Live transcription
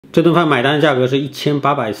这顿饭买单的价格是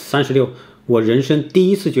1836，我人生第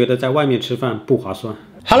一次觉得在外面吃饭不划算。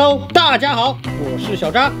Hello， 大家好，我是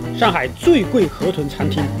小渣，上海最贵河豚餐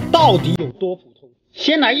厅到底有多普通？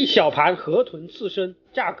先来一小盘河豚刺身，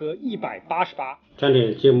价格188，蘸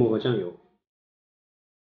点芥末和酱油。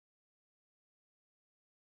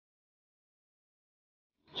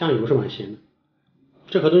酱油是蛮鲜的。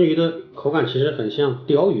这河豚鱼的口感其实很像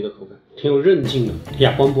鲷鱼的口感，挺有韧劲的，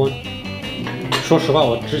哑光光。说实话，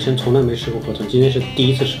我之前从来没吃过河豚，今天是第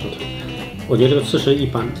一次吃河豚。我觉得这个刺身一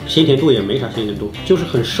般，鲜甜度也没啥鲜甜度，就是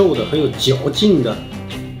很瘦的、很有嚼劲的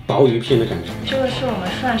薄鱼片的感觉。这个是我们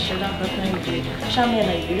涮食的河豚鱼，上面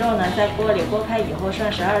的鱼肉呢，在锅里锅开以后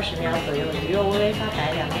涮食20秒左右，鱼肉微微发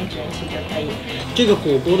白，两面卷起就可以。这个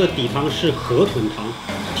火锅的底汤是河豚汤，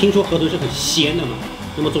听说河豚是很鲜的嘛，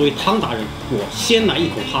那么作为汤达人，我先来一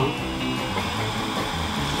口汤。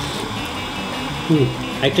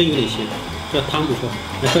还真有点鲜，这汤不错。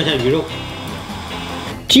来涮一下鱼肉。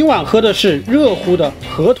今晚喝的是热乎的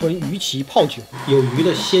河豚鱼鳍泡酒，有鱼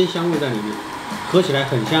的鲜香味在里面，喝起来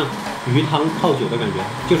很像鱼汤泡酒的感觉，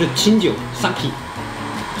就是清酒 sake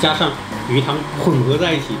加上鱼汤混合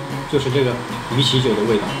在一起，就是这个鱼鳍酒的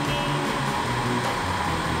味道。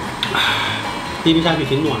滴滴下去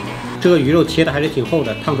挺暖的。这个鱼肉切的还是挺厚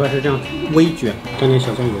的，烫出来是这样微卷，蘸点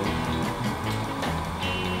小酱油。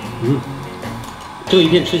这个鱼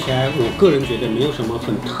片吃起来，我个人觉得没有什么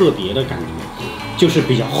很特别的感觉，就是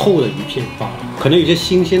比较厚的鱼片罢了。可能有些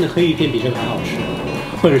新鲜的黑鱼片比这个还好吃。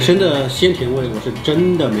本身的鲜甜味我是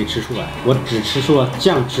真的没吃出来，我只吃出了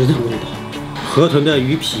酱汁的味道。河豚的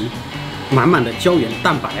鱼皮，满满的胶原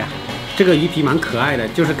蛋白啊！这个鱼皮蛮可爱的，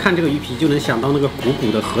就是看这个鱼皮就能想到那个鼓鼓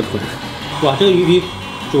的河豚。哇，这个鱼皮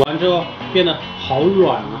煮完之后变得好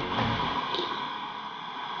软啊！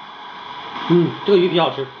这个鱼皮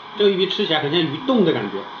好吃。这个鱼皮吃起来很像鱼冻的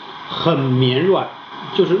感觉，很绵软，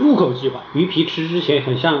就是入口即化。鱼皮吃之前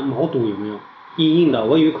很像毛肚，有没有？硬硬的，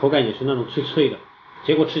我以为口感也是那种脆脆的，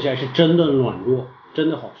结果吃起来是真的软糯，真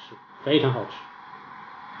的好吃，非常好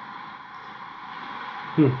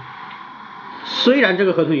吃。虽然这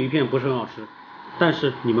个河豚鱼片不是很好吃，但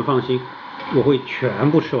是你们放心，我会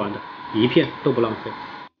全部吃完的，一片都不浪费。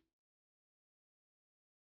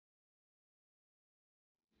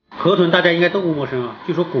河豚大家应该都不陌生啊，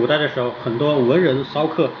据说古代的时候，很多文人骚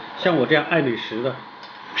客像我这样爱美食的，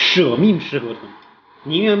舍命吃河豚，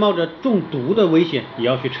宁愿冒着中毒的危险也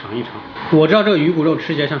要去尝一尝。我知道这个鱼骨肉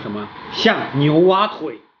吃起来像什么，像牛蛙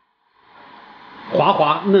腿，滑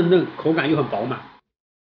滑嫩嫩，口感又很饱满。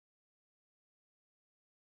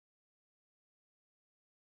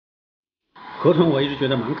河豚我一直觉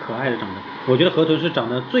得蛮可爱的，长得，我觉得河豚是长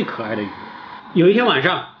得最可爱的鱼。有一天晚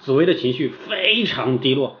上，紫薇的情绪非常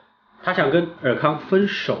低落。他想跟尔康分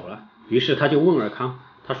手了，于是他就问尔康，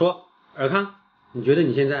他说：“尔康，你觉得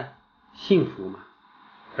你现在幸福吗？”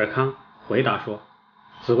尔康回答说：“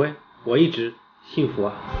紫薇，我一直幸福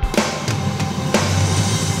啊。”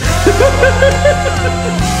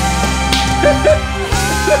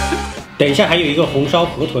等一下还有一个红烧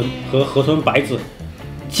河豚和河豚白子，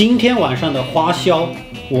今天晚上的花销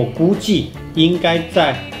我估计应该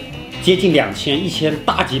在接近2000、1000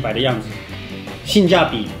大几百的样子。性价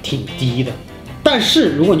比挺低的，但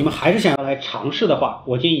是如果你们还是想要来尝试的话，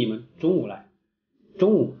我建议你们中午来。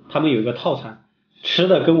中午他们有一个套餐，吃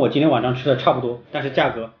的跟我今天晚上吃的差不多，但是价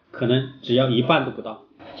格可能只要一半都不到。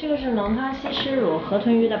这个是浓汤西施乳河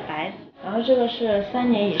豚鱼的白子，然后这个是3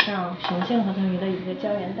年以上雄性河豚鱼的一个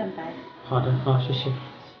胶原蛋白。好的，好，谢谢。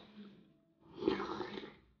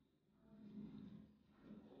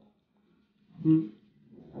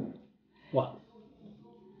哇。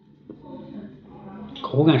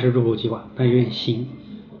口感是入口即化，但有点腥。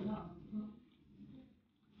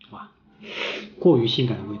哇，过于性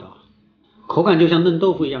感的味道，口感就像嫩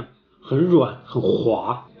豆腐一样，很软很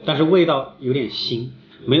滑，但是味道有点腥，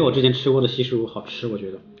没有我之前吃过的西施乳好吃。我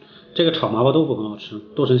觉得这个炒麻婆豆腐很好吃，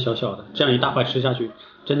剁成小小的，这样一大块吃下去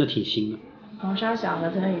真的挺腥的。红烧小河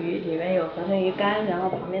豚鱼里面有河豚鱼干，然后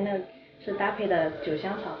旁边那是搭配的酒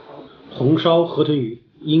香草头。红烧河豚鱼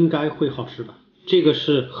应该会好吃吧？这个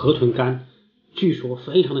是河豚肝，据说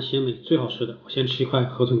非常的鲜美，最好吃的。我先吃一块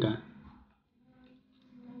河豚肝，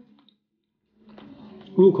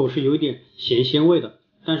入口是有一点咸鲜味的，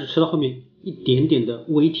但是吃到后面一点点的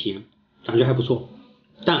微甜，感觉还不错，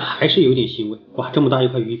但还是有一点腥味。哇，这么大一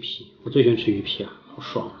块鱼皮，我最喜欢吃鱼皮啊，好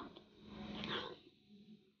爽啊！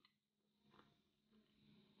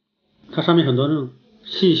它上面很多那种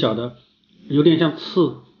细小的，有点像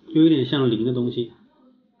刺，又有点像鳞的东西，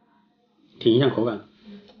挺影响口感的。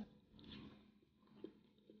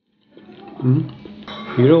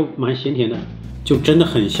鱼肉蛮鲜甜的，就真的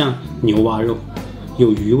很像牛蛙肉，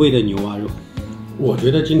有鱼味的牛蛙肉。我觉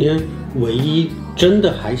得今天唯一真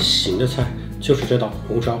的还行的菜就是这道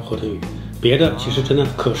红烧河豚鱼，别的其实真的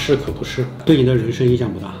可是可不是，对你的人生影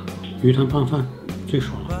响不大。鱼汤拌饭最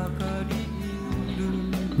爽了，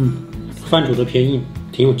饭煮的偏硬，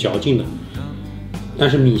挺有嚼劲的，但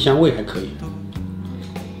是米香味还可以。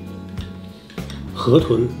河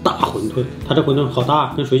豚大馄饨，它这馄饨好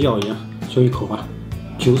大，跟水饺一样，就一口吧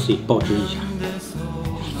 ，juicy 爆汁一下。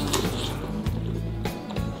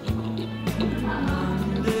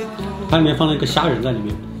它里面放了一个虾仁在里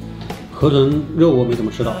面，河豚肉我没怎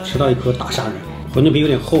么吃到一颗大虾仁。馄饨皮有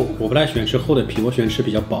点厚，我不太喜欢吃厚的皮，我喜欢吃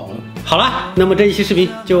比较薄的。好了，那么这一期视频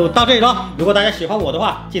就到这里了。如果大家喜欢我的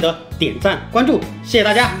话，记得点赞关注，谢谢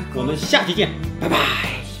大家，我们下期见，拜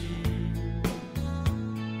拜。